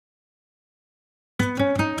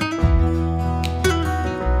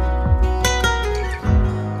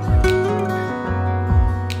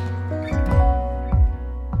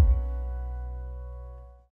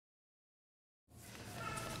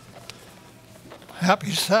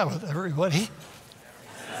Happy Sabbath, everybody.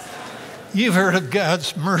 You've heard of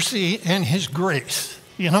God's mercy and His grace.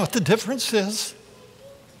 You know what the difference is?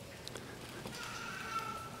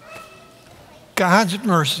 God's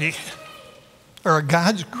mercy, or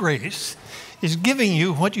God's grace, is giving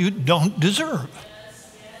you what you don't deserve.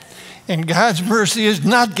 And God's mercy is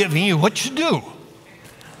not giving you what you do.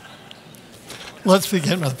 Let's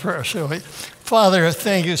begin with prayer, shall we? Father,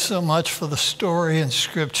 thank you so much for the story in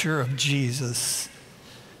Scripture of Jesus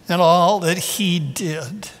and all that He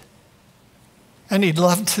did. And He'd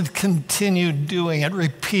love to continue doing it,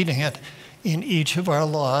 repeating it in each of our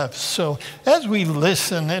lives. So as we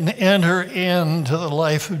listen and enter into the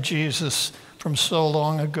life of Jesus from so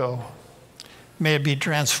long ago, may it be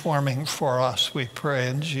transforming for us, we pray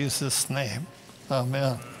in Jesus' name.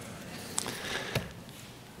 Amen.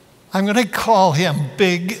 I'm going to call him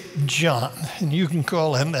Big John, and you can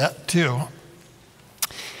call him that too.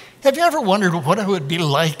 Have you ever wondered what it would be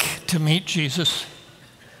like to meet Jesus?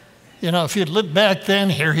 You know, if you'd lived back then,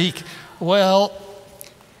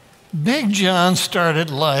 Big John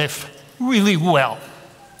started life really well.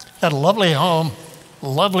 Had a lovely home,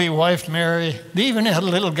 lovely wife Mary. They even had a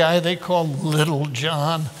little guy they called Little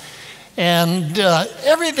John. And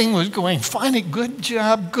everything was going fine, a good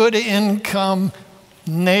job, good income,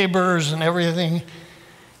 neighbors and everything.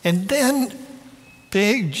 And then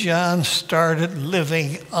Big John started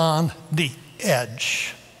living on the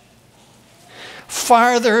edge,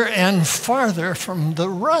 farther and farther from the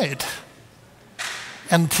right,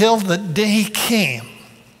 until the day came,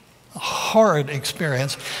 a horrid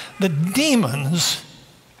experience. The demons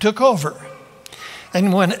took over.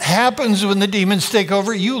 And what happens when the demons take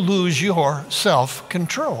over, you lose your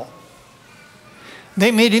self-control.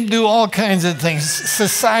 They made him do all kinds of things.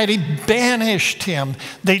 Society banished him.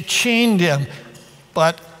 They chained him.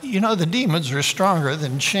 But, you know, the demons are stronger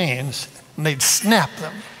than chains, and they'd snap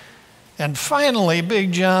them. And finally,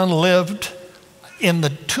 Big John lived in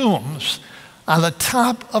the tombs on the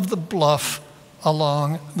top of the bluff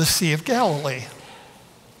along the Sea of Galilee.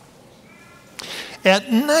 At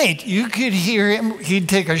night, you could hear him. He'd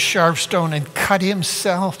take a sharp stone and cut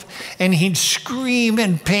himself, and he'd scream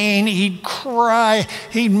in pain. He'd cry,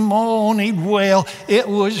 he'd moan, he'd wail. It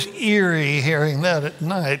was eerie hearing that at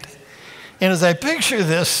night. And as I picture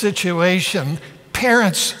this situation,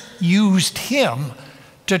 parents used him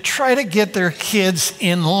to try to get their kids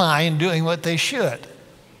in line doing what they should.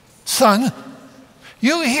 Son,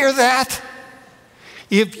 you hear that?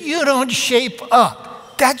 If you don't shape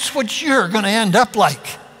up, that's what you're going to end up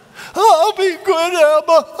like. I'll be good,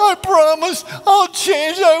 Abba. I promise. I'll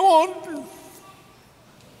change. I won't.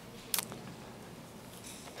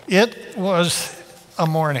 It was a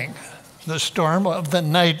morning. The storm of the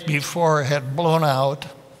night before had blown out.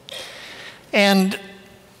 And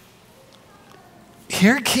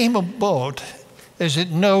here came a boat as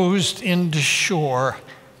it nosed into shore.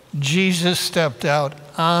 Jesus stepped out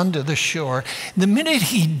onto the shore. The minute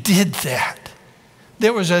he did that,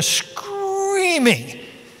 there was a screaming,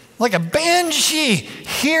 like a banshee.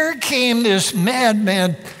 Here came this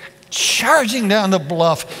madman charging down the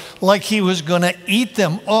bluff like he was going to eat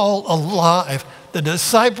them all alive. The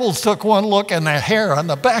disciples took one look, and the hair on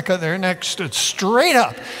the back of their neck stood straight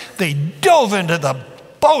up. They dove into the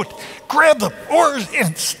boat, grabbed the oars,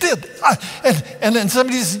 and stood. And then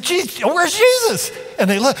somebody said, where's Jesus? And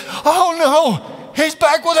they looked, oh no, he's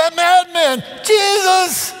back with that madman,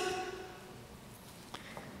 Jesus.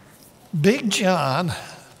 Big John,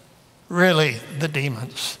 really the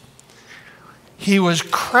demons. He was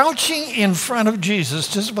crouching in front of Jesus,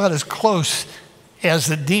 just about as close as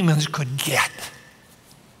the demons could get.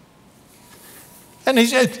 And he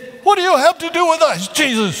said, what do you have to do with us,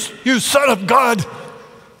 Jesus, you Son of God?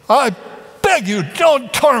 I beg you,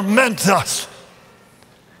 don't torment us.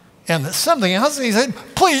 And something else, he said,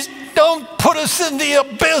 please don't put us in the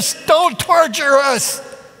abyss. Don't torture us.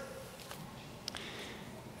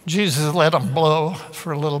 Jesus let him blow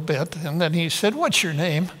for a little bit, and then he said, what's your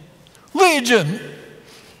name? Legion.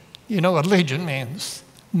 You know what legion means?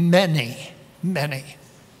 Many, many.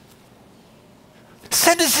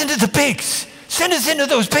 Send us into the pigs. Send us into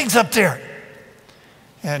those pigs up there.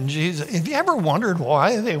 And Jesus, have you ever wondered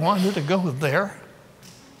why they wanted to go there?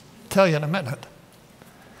 I'll tell you in a minute.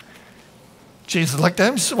 Jesus looked at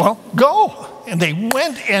him and said, well, go. And they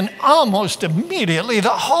went, and almost immediately the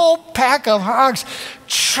whole pack of hogs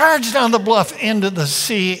charged down the bluff into the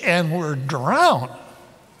sea and were drowned.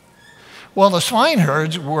 Well, the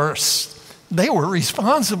swineherds were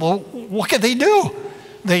responsible. What could they do?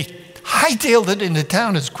 They hightailed it into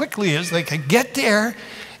town as quickly as they could get there,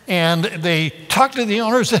 and they talked to the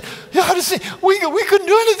owner and said, we couldn't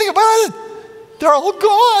do anything about it. They're all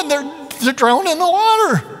gone. They're drowned in the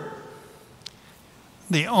water.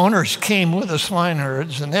 The owners came with the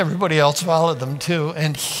swineherds, and everybody else followed them too.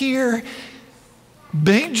 And here,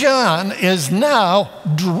 Big John is now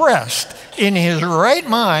dressed in his right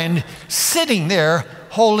mind, sitting there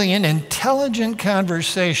holding an intelligent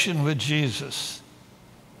conversation with Jesus.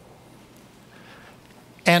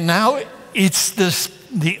 And now it's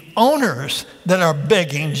the owners that are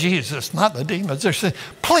begging Jesus, not the demons. They're saying,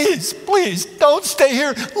 please, please, don't stay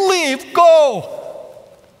here. Leave, go.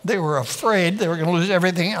 They were afraid they were going to lose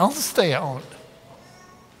everything else they owned.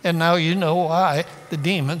 And now you know why the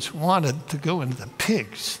demons wanted to go into the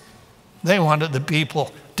pigs. They wanted the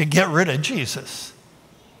people to get rid of Jesus.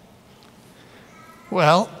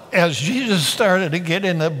 Well, as Jesus started to get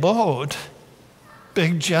in the boat,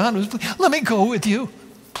 Big John was, let me go with you.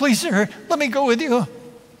 Please, sir, let me go with you.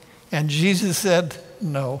 And Jesus said,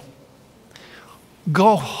 no.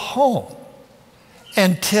 Go home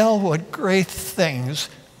and tell what great things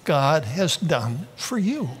God has done for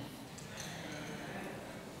you.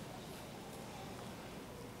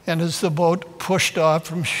 And as the boat pushed off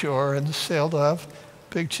from shore and sailed off,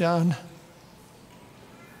 Big John,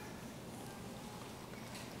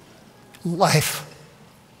 life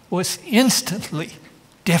was instantly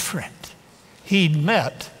different. He'd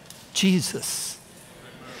met Jesus.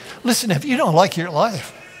 Listen, if you don't like your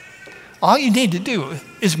life, all you need to do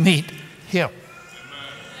is meet him.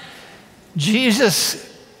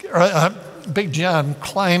 Big John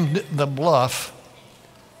climbed the bluff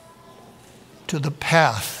to the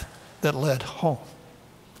path that led home.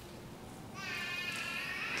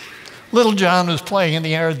 Little John was playing in the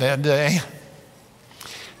yard that day,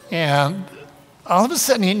 and all of a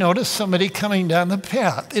sudden he noticed somebody coming down the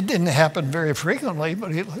path. It didn't happen very frequently,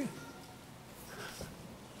 but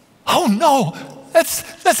oh no, that's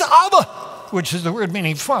Abba, which is the word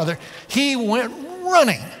meaning father. He went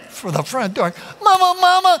running for the front door.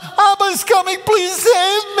 Mama, Abba's coming, please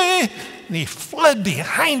save me. And he fled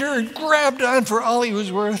behind her and grabbed on for all he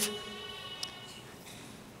was worth.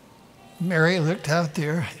 Mary looked out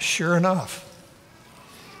there, sure enough.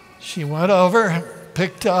 She went over,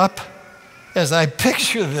 picked up, as I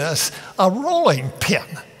picture this, a rolling pin.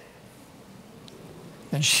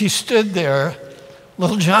 And she stood there,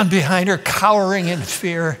 little John behind her, cowering in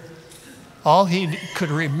fear. All he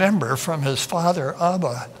could remember from his father,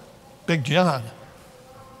 Abba, Big John,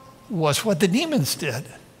 was what the demons did.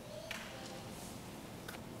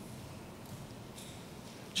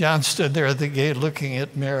 John stood there at the gate looking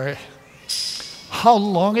at Mary. How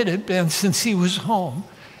long it had been since he was home,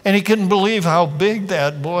 and he couldn't believe how big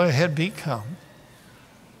that boy had become.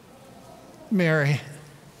 Mary,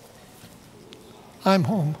 I'm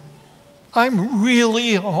home. I'm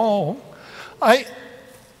really home. I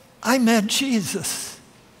met Jesus.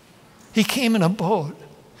 He came in a boat,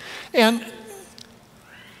 and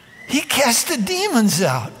he cast the demons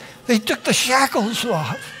out. They took the shackles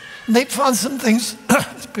off, and they found some things,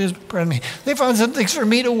 pardon me, they found some things for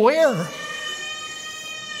me to wear.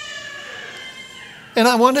 And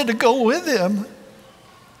I wanted to go with him,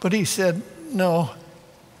 but he said, no,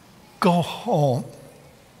 go home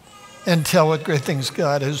and tell what great things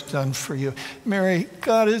God has done for you. Mary,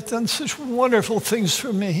 God has done such wonderful things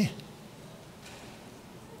for me.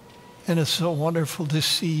 And it's so wonderful to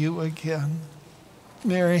see you again.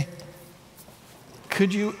 Mary,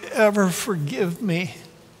 could you ever forgive me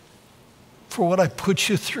for what I put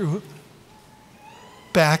you through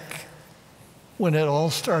back when it all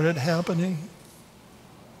started happening?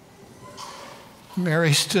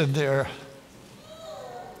 Mary stood there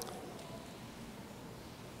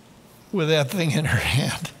with that thing in her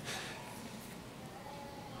hand,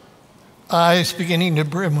 eyes beginning to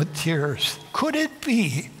brim with tears. Could it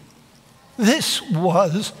be this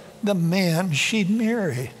was the man she'd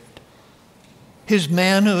married? His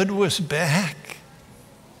manhood was back.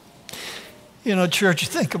 You know, church,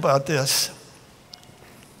 think about this.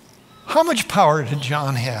 How much power did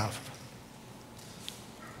John have?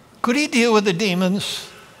 Could he deal with the demons?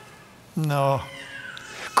 No.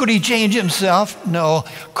 Could he change himself? No.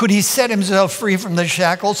 Could he set himself free from the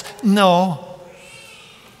shackles? No.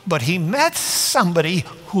 But he met somebody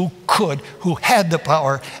who could, who had the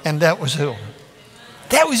power, and that was who?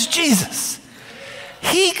 That was Jesus.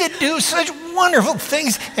 He could do such wonderful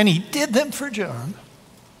things, and he did them for John.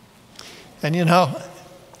 And you know,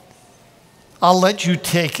 I'll let you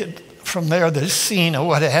take it from there, the scene of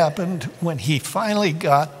what happened when he finally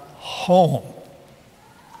got home.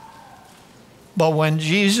 But when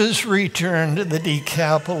Jesus returned to the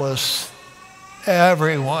Decapolis,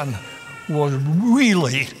 everyone was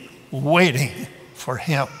really waiting for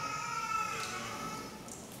him.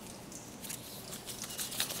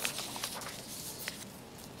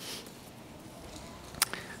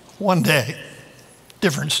 One day,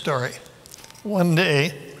 different story. One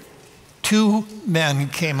day, two men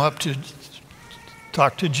came up to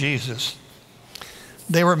talk to Jesus.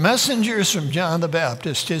 They were messengers from John the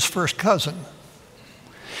Baptist, his first cousin.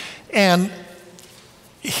 And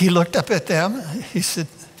he looked up at them. He said,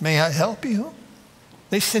 "May I help you?"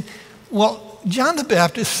 They said, "Well, John the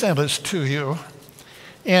Baptist sent us to you,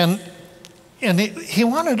 and he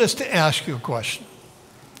wanted us to ask you a question."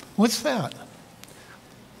 "What's that?"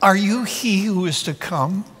 "Are you he who is to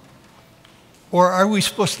come, or are we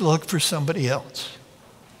supposed to look for somebody else?"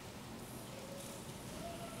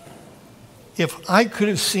 If I could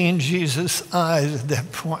have seen Jesus' eyes at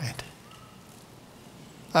that point,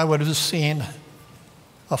 I would have seen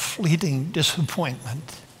a fleeting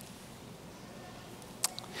disappointment.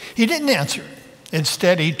 He didn't answer.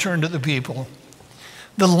 Instead, he turned to the people.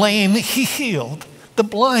 The lame he healed. The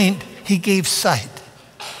blind he gave sight.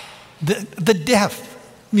 The deaf,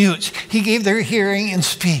 mutes, he gave their hearing and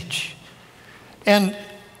speech. And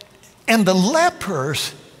the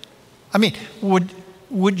lepers, I mean,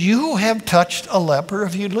 would you have touched a leper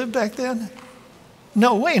if you lived back then?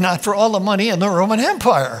 No way, not for all the money in the Roman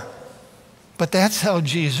Empire. But that's how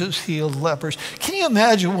Jesus healed lepers. Can you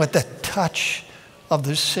imagine what the touch of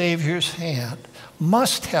the Savior's hand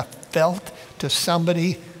must have felt to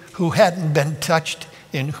somebody who hadn't been touched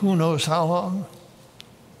in who knows how long?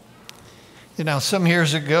 You know, some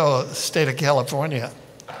years ago, the state of California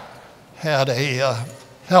had a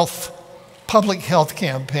public health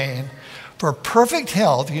campaign. For perfect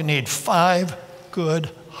health, you need 5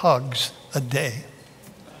 good hugs a day.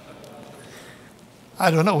 I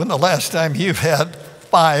don't know when the last time you've had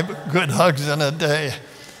 5 good hugs in a day,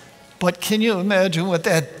 but can you imagine what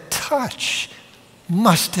that touch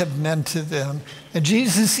must have meant to them? And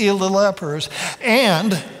Jesus healed the lepers,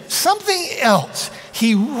 and something else,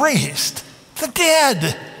 he raised the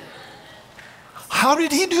dead. How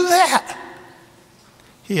did he do that?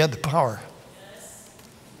 He had the power.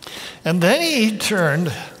 And then he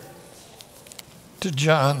turned to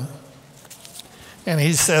John and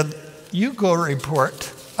he said, "You go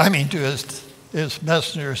report," to his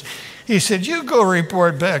messengers. He said, "You go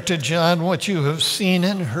report back to John what you have seen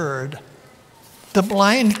and heard. The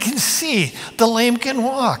blind can see, the lame can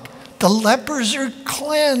walk, the lepers are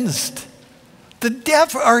cleansed, the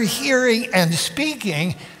deaf are hearing and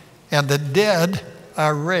speaking, and the dead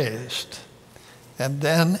are raised." And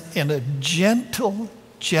then in a gentle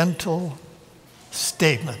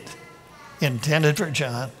statement intended for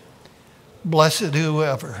John, "Blessed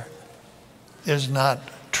whoever is not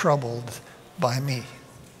troubled by me."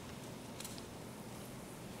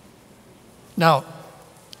 Now,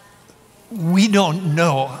 we don't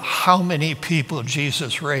know how many people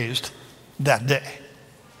Jesus raised that day.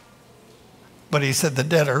 But he said the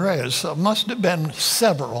dead are raised, so it must have been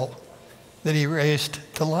several that he raised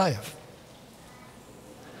to life.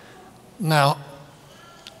 Now,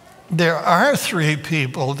 there are 3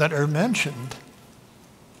 people that are mentioned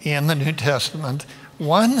in the New Testament.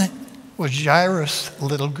 One was Jairus'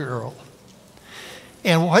 little girl.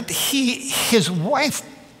 And what his wife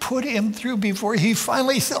put him through before he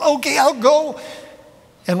finally said, "Okay, I'll go."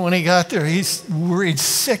 And when he got there, he's worried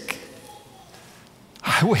sick.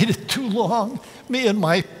 "I waited too long, me and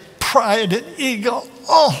my pride and ego."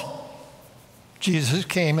 Oh, Jesus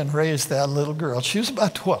came and raised that little girl. She was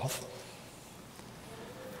about 12.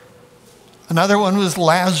 Another one was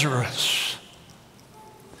Lazarus.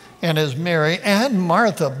 And as Mary and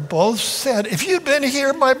Martha both said, "If you'd been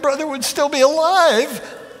here, my brother would still be alive."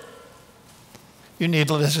 You need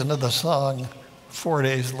to listen to the song, 4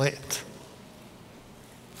 days late.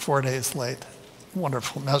 4 days late.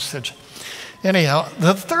 Wonderful message. Anyhow,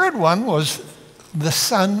 the third one was the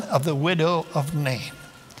son of the widow of Nain.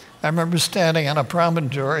 I remember standing on a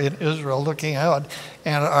promontory in Israel looking out,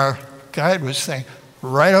 and our guide was saying,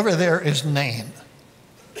 "Right over there is Nain."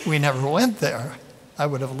 We never went there. I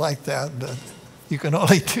would have liked that, but you can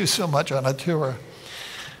only do so much on a tour.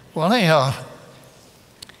 Well, anyhow,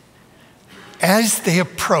 as they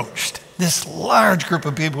approached, this large group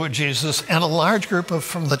of people with Jesus and a large group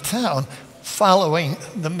from the town following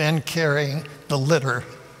the men carrying the litter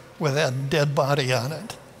with that dead body on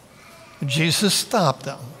it, Jesus stopped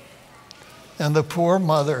them. And the poor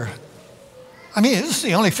mother, this is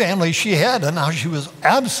the only family she had, and now she was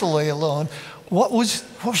absolutely alone. What was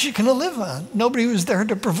she going to live on? Nobody was there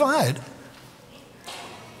to provide.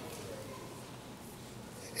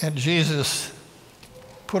 And Jesus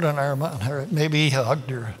put an arm on her. Maybe he hugged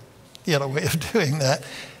her. He had a way of doing that.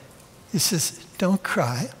 He says, "Don't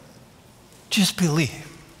cry. Just believe."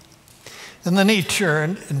 And then he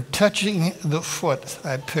turned and touching the foot,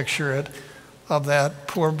 I picture it, of that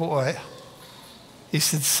poor boy. He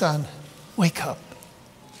said, "Son, wake up."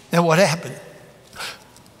 And what happened?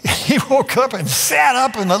 He woke up and sat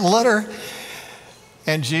up in the litter,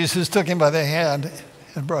 and Jesus took him by the hand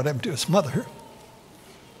and brought him to his mother.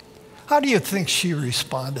 How do you think she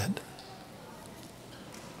responded?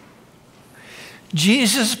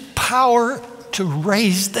 Jesus' power to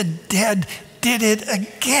raise the dead did it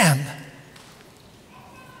again.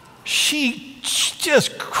 She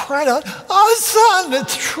just cried out, "Oh, son," and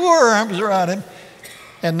threw her arms around him.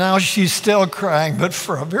 And now she's still crying, but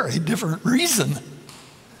for a very different reason.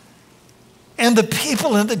 And the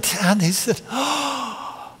people in the town, they said,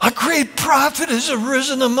 "Oh, a great prophet has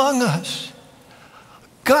arisen among us.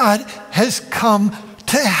 God has come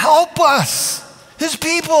to help us, his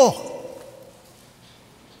people."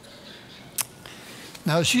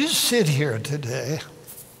 Now, as you sit here today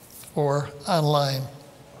or online,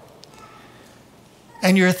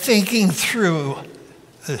 and you're thinking through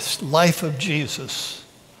this life of Jesus,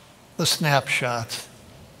 the snapshots,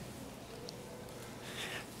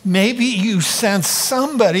 maybe you sense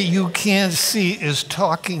somebody you can't see is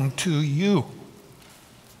talking to you.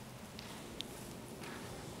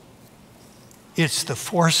 It's the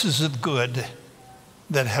forces of good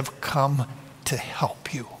that have come to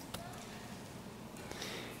help you.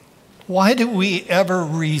 Why do we ever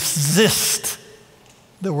resist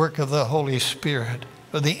the work of the Holy Spirit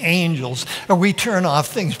or the angels, or we turn off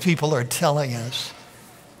things people are telling us?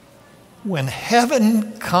 When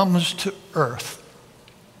heaven comes to earth,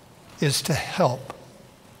 is to help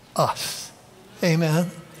us.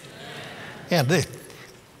 Amen? And if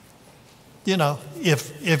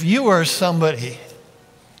you are somebody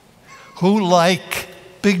who, like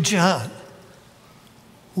Big John,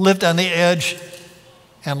 lived on the edge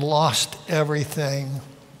and lost everything,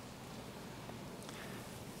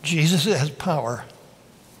 Jesus has power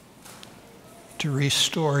to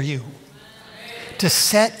restore you, to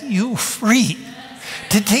set you free,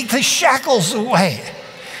 to take the shackles away,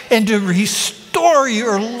 and to restore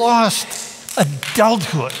your lost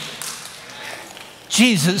adulthood.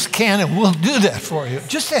 Jesus can and will do that for you.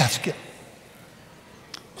 Just ask him.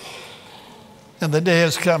 And the day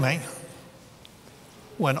is coming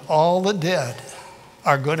when all the dead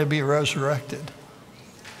are going to be resurrected.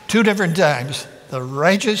 2 different times. The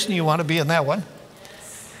righteous, and you want to be in that one.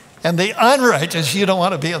 And the unrighteous, you don't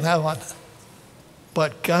want to be in that one.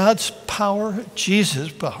 But God's power,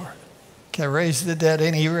 Jesus' power, can raise the dead,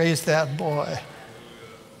 and he raised that boy.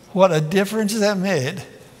 What a difference that made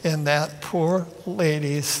in that poor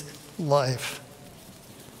lady's life.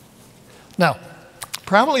 Now,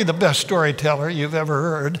 probably the best storyteller you've ever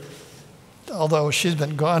heard, although she's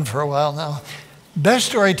been gone for a while now, best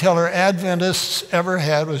storyteller Adventists ever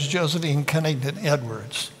had was Josephine Cunnington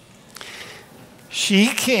Edwards. She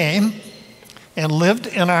came and lived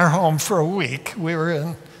in our home for a week. We were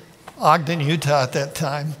in Ogden, Utah at that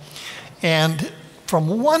time. And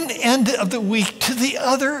from one end of the week to the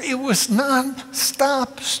other, it was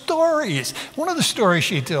non-stop stories. One of the stories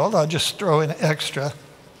she told, I'll just throw in extra.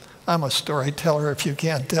 I'm a storyteller if you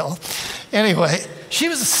can't tell. Anyway, she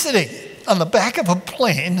was sitting on the back of a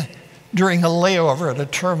plane during a layover at a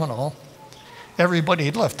terminal. Everybody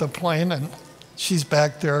had left the plane, and she's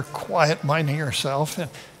back there quiet, minding herself. And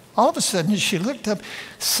all of a sudden, she looked up.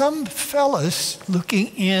 Some fella's looking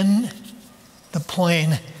in the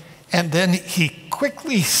plane, and then he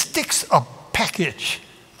quickly sticks a package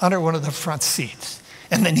under one of the front seats,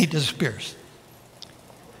 and then he disappears.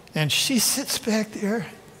 And she sits back there.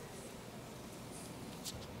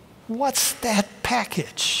 What's that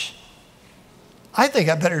package? I think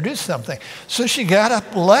I better do something. So she got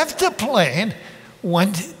up, left the plane,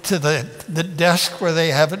 went to the desk where they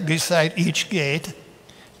have it beside each gate,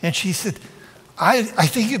 and she said, I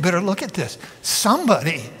think you better look at this.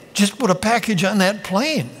 Somebody just put a package on that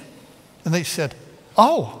plane. And they said,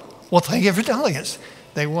 "Oh, well, thank you for telling us."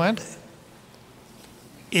 They went.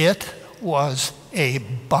 It was a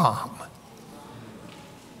bomb.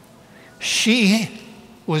 She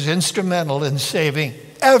was instrumental in saving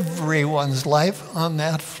everyone's life on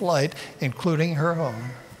that flight, including her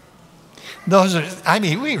own.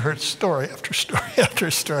 We heard story after story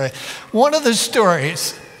after story. One of the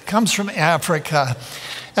stories comes from Africa,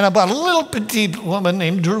 and about a little petite woman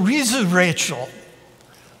named Teresa Rachel.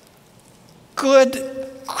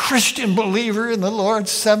 Good Christian believer in the Lord,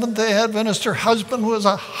 Seventh-day Adventist. Her husband was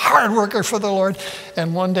a hard worker for the Lord,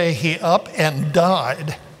 and one day he up and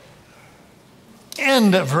died.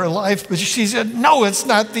 End of her life, but she said, "No, it's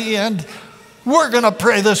not the end. We're going to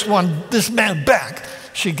pray this man back."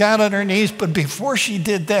 She got on her knees, but before she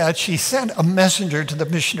did that, she sent a messenger to the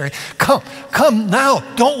missionary. Come now,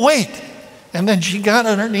 don't wait. And then she got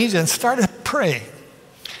on her knees and started praying.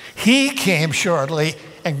 He came shortly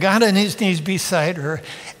and got on his knees beside her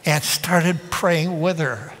and started praying with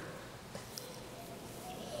her.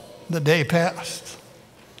 The day passed.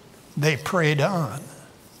 They prayed on.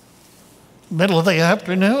 Middle of the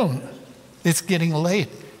afternoon, it's getting late.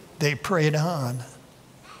 They prayed on.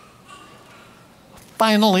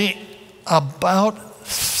 Finally, about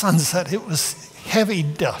sunset, it was heavy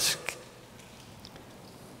dusk.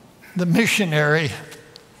 The missionary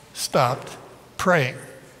stopped praying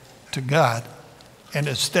to God and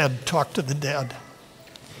instead talked to the dead.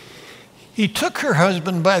 He took her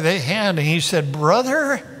husband by the hand and he said,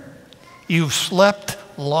 "Brother, you've slept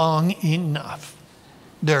long enough.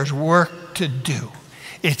 There's work to do.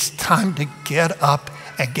 It's time to get up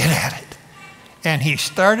and get at it." And he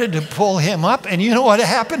started to pull him up, and you know what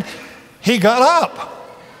happened? He got up.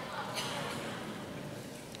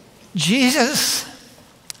 Jesus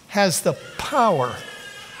has the power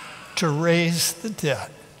to raise the dead.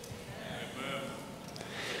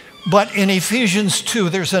 But in Ephesians 2,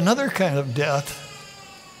 there's another kind of death.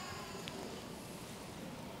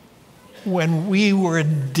 When we were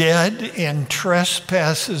dead in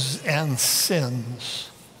trespasses and sins,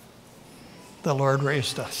 the Lord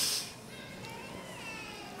raised us.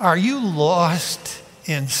 Are you lost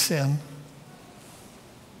in sin?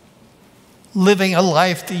 Living a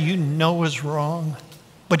life that you know is wrong,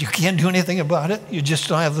 but you can't do anything about it? You just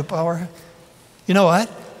don't have the power? You know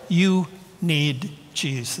what? You need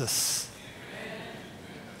Jesus.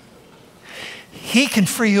 He can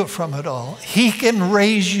free you from it all. He can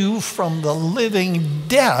raise you from the living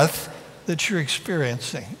death that you're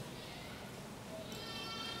experiencing.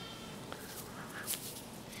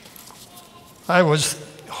 I was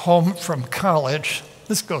home from college.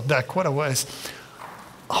 This goes back quite a ways.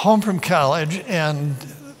 Home from college, and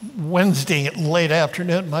Wednesday late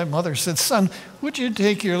afternoon, my mother said, "Son, would you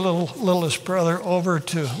take your littlest brother over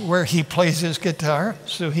to where he plays his guitar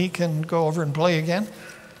so he can go over and play again?"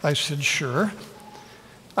 I said, "Sure."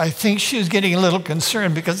 I think she was getting a little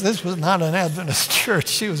concerned because this was not an Adventist church.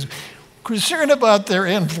 She was concerned about their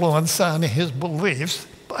influence on his beliefs.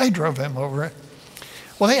 I drove him over.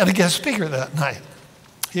 Well, they had a guest speaker that night.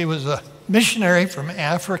 He was a missionary from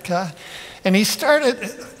Africa, and he started,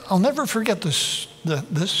 I'll never forget this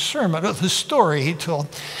sermon, or the story he told.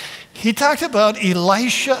 He talked about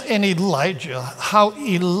Elisha and Elijah, how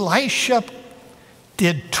Elisha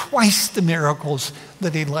did twice the miracles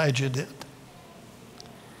that Elijah did.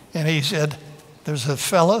 And he said, there's a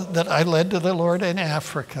fellow that I led to the Lord in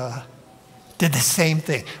Africa, did the same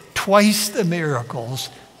thing, twice the miracles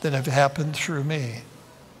that have happened through me.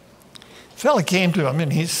 A fellow came to him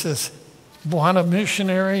and he says, "Want a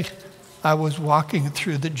missionary? I was walking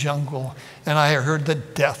through the jungle and I heard the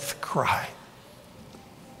death cry."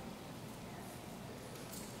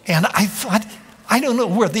 And I thought, I don't know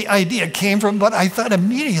where the idea came from, but I thought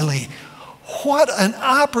immediately, what an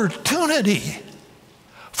opportunity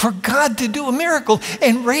for God to do a miracle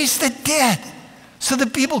and raise the dead so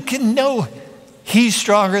that people can know he's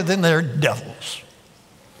stronger than their devils.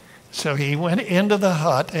 So he went into the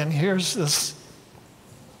hut, and here's this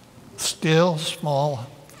still small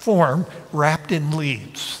form wrapped in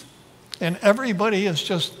leaves. And everybody is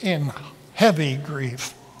just in heavy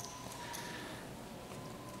grief.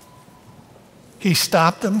 He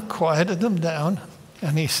stopped them, quieted them down,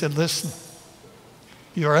 and he said, "Listen,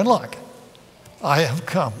 you're in luck. I have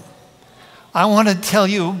come. I want to tell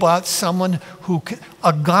you about someone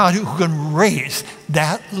a God who can raise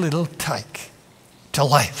that little tyke to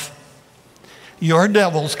life. Your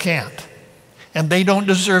devils can't, and they don't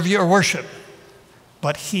deserve your worship,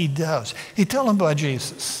 but he does." He told them about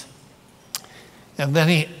Jesus. And then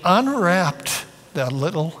he unwrapped that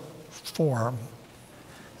little form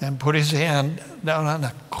and put his hand down on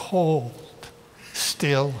a cold,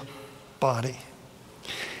 still body.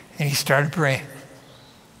 And he started praying.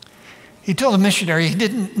 He told the missionary he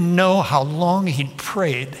didn't know how long he'd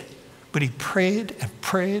prayed, but he prayed and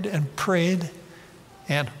prayed and prayed,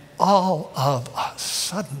 and all of a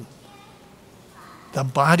sudden, the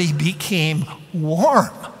body became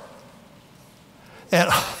warm.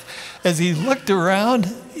 And as he looked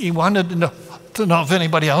around, he wanted to know if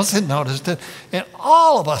anybody else had noticed it, and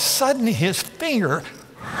all of a sudden, his finger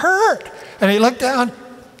hurt. And he looked down,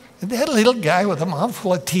 and that little guy with a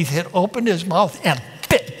mouthful of teeth had opened his mouth and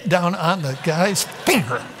bit down on the guy's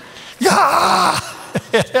finger. Yeah!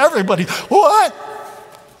 And everybody, what?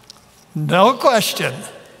 No question.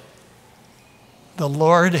 The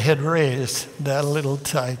Lord had raised that little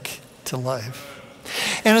tyke to life.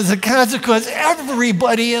 And as a consequence,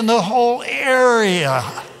 everybody in the whole area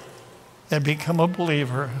had become a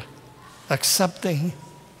believer accepting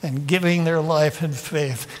and giving their life in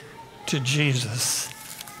faith to Jesus.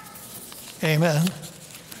 Amen.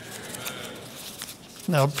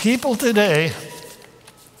 Now, people today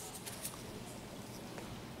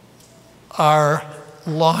are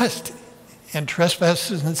lost in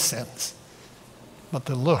trespasses and sins, but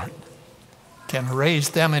the Lord can raise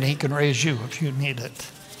them, and he can raise you if you need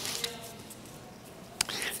it.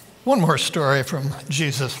 One more story from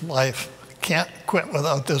Jesus' life. Can't quit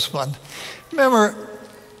without this one. Remember,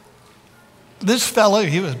 this fellow,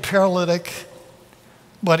 he was paralytic,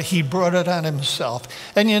 but he brought it on himself.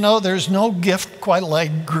 And you know, there's no gift quite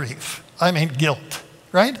like grief. I mean, guilt,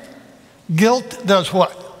 right? Guilt does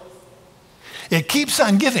what? It keeps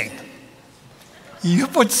on giving. You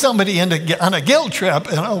put somebody on a guilt trip,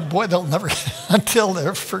 and oh boy, they'll never, until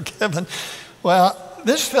they're forgiven. Well,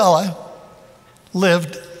 this fella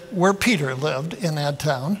lived where Peter lived in that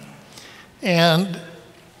town, and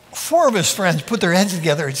 4 of his friends put their heads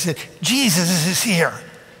together and said, Jesus is here.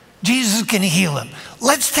 Jesus can heal him.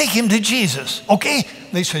 Let's take him to Jesus, okay?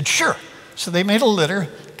 They said, sure. So they made a litter,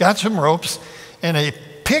 got some ropes, and they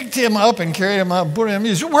picked him up and carried him out and put him.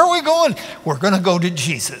 He said, where are we going? We're going to go to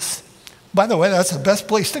Jesus. By the way, that's the best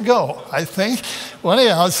place to go, I think. Well,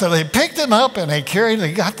 anyhow, so they picked him up and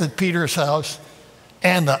they got to Peter's house.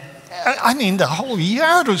 And the whole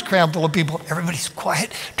yard was crammed full of people. Everybody's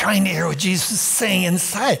quiet, trying to hear what Jesus is saying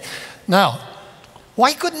inside. Now,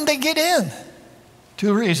 why couldn't they get in?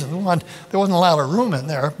 2 reasons. 1, there wasn't a lot of room in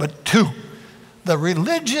there, but 2, the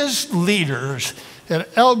religious leaders had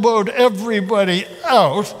elbowed everybody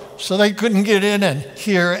out so they couldn't get in and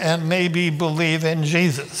hear and maybe believe in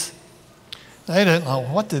Jesus. They didn't know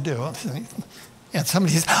what to do. And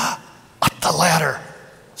somebody said, up the ladder.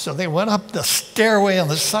 So they went up the stairway on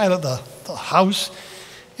the side of the house,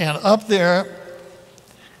 and up there,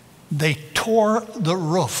 they tore the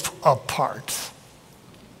roof apart.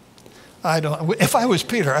 If I was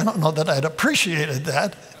Peter, I don't know that I'd appreciated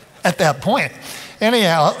that at that point.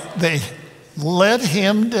 Anyhow, they led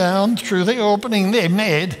him down through the opening they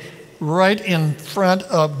made right in front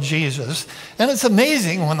of Jesus. And it's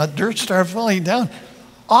amazing, when the dirt started falling down,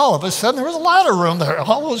 all of a sudden there was a lot of room there.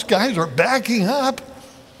 All those guys were backing up.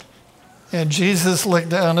 And Jesus looked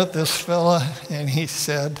down at this fella and he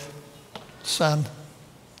said, son,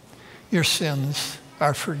 your sins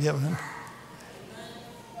are forgiven.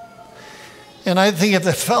 And I think if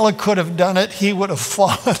the fella could have done it, he would have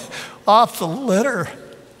fallen off the litter.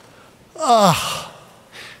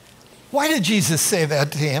 Why did Jesus say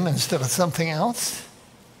that to him instead of something else?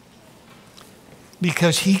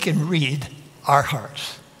 Because he can read our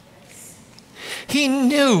hearts. He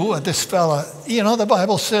knew what this fella, the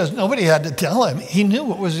Bible says nobody had to tell him. He knew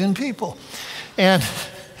what was in people. And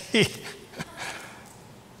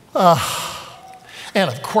and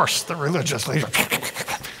of course the religious leader,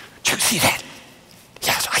 did you see that?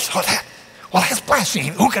 Yes, I saw that. Well, that's blasphemy.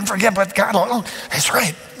 Who can forgive but God alone? That's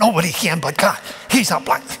right. Nobody can but God. He's a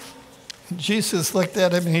blasphemy. Jesus looked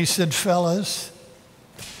at him and he said, fellas,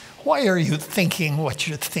 why are you thinking what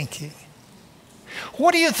you're thinking?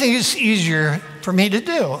 What do you think is easier for me to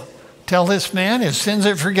do? Tell this man his sins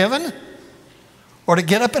are forgiven? Or to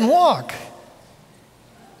get up and walk?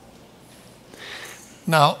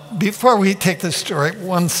 Now, before we take this story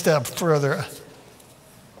one step further,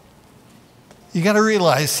 you got to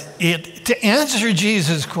realize to answer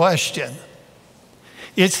Jesus' question,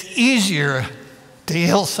 it's easier to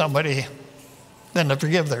heal somebody than to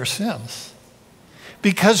forgive their sins.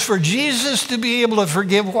 Because for Jesus to be able to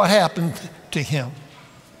forgive what happened to him,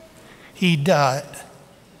 he died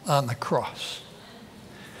on the cross.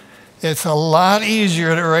 It's a lot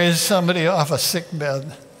easier to raise somebody off a sick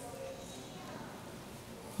bed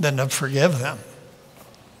than to forgive them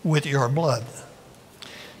with your blood.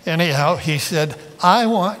 Anyhow, he said, I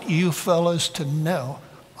want you fellows to know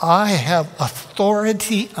I have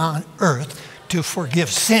authority on earth to forgive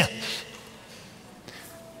sins.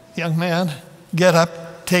 Young man, get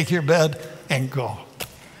up, take your bed, and go.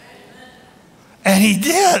 And he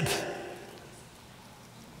did.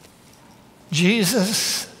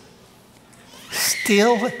 Jesus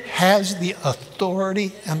still has the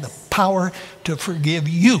authority and the power to forgive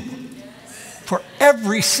you for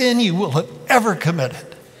every sin you will have ever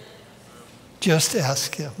committed. Just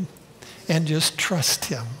ask him and just trust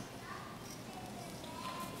him.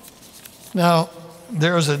 Now,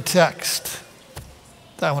 there's a text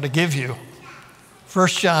that I want to give you. 1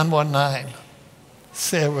 John 1:9.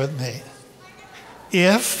 Say it with me.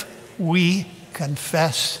 If we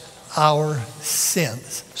confess our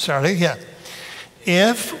sins. Start again.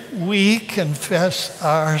 If we confess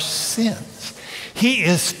our sins, He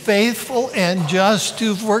is faithful and just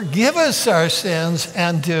to forgive us our sins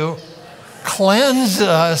and to cleanse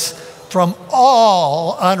us from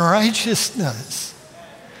all unrighteousness.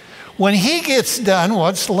 When he gets done,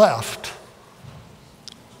 what's left?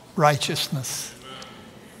 Righteousness.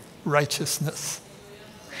 Righteousness.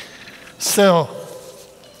 So,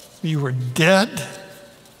 you were dead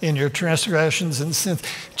in your transgressions and sins.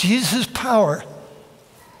 Jesus' power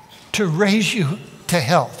to raise you to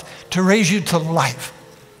health, to raise you to life,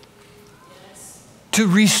 to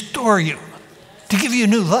restore you, to give you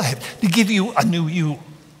new life, to give you a new you.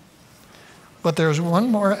 But there's one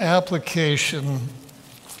more application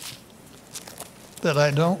that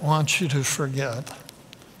I don't want you to forget.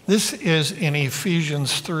 This is in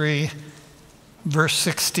Ephesians 3, verse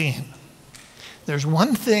 16. There's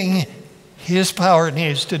one thing his power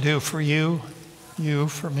needs to do for you,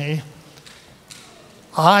 for me.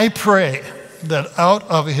 I pray that out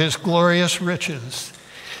of his glorious riches,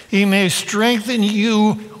 he may strengthen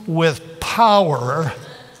you with power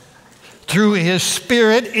through his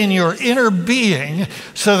Spirit in your inner being,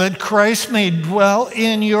 so that Christ may dwell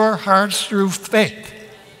in your hearts through faith.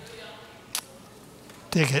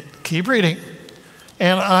 Take it, keep reading.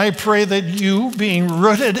 And I pray that you, being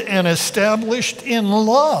rooted and established in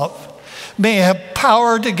love, may have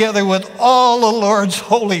power together with all the Lord's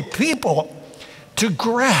holy people to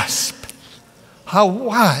grasp how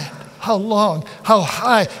wide, how long, how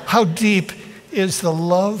high, how deep is the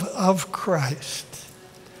love of Christ.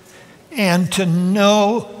 And to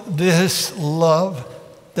know this love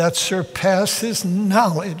that surpasses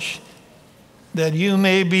knowledge, that you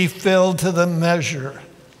may be filled to the measure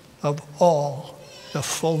of all the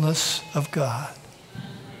fullness of God.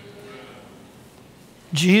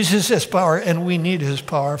 Jesus has power, and we need his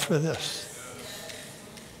power for this,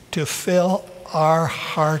 to fill our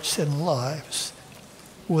hearts and lives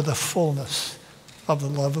with the fullness of the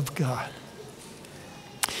love of God.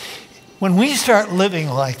 When we start living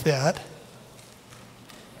like that,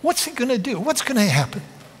 what's it going to do? What's going to happen?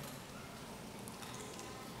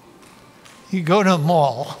 You go to a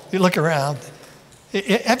mall, you look around.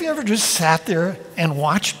 Have you ever just sat there and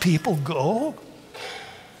watched people go?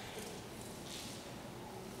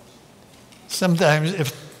 Sometimes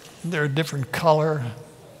if they're a different color,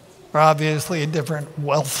 or obviously a different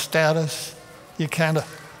wealth status, you kind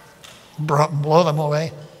of blow them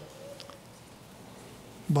away.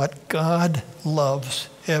 But God loves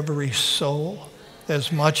every soul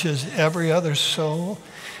as much as every other soul.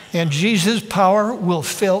 And Jesus' power will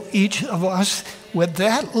fill each of us with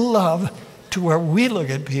that love to where we look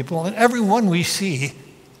at people and everyone we see,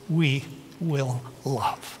 we will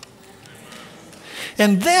love.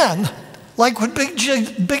 And then, like what Big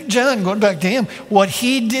John, going back to him, what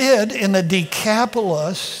he did in the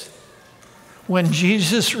Decapolis, when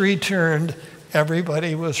Jesus returned,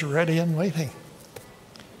 everybody was ready and waiting.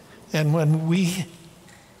 And when we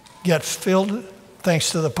get filled,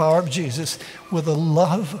 thanks to the power of Jesus, with the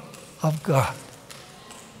love of God,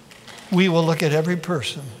 we will look at every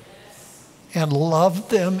person and love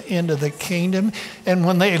them into the kingdom. And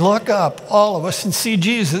when they look up, all of us, and see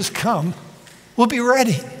Jesus come, we'll be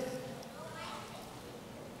ready.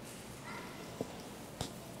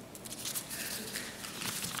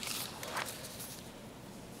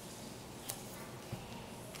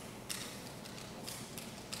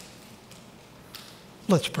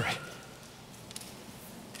 Let's pray.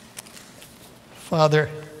 Father,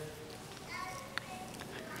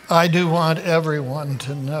 I do want everyone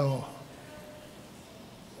to know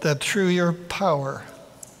that through your power,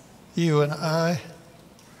 you and I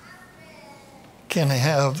can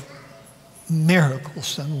have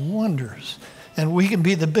miracles and wonders, and we can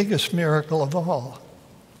be the biggest miracle of all.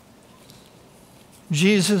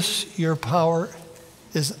 Jesus, your power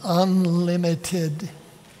is unlimited,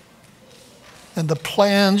 and the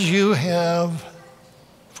plans you have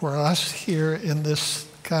for us here in this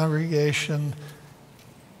congregation,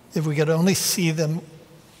 if we could only see them,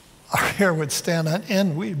 our hair would stand on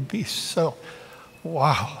end. We'd be so,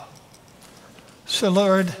 wow. So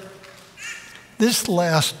Lord, this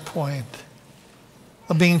last point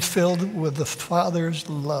of being filled with the Father's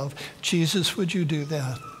love, Jesus, would you do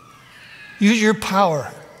that? Use your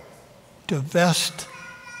power to vest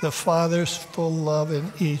the Father's full love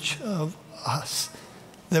in each of us,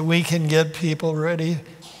 that we can get people ready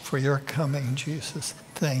for your coming, Jesus.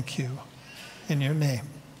 Thank you. In your name,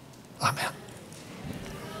 amen.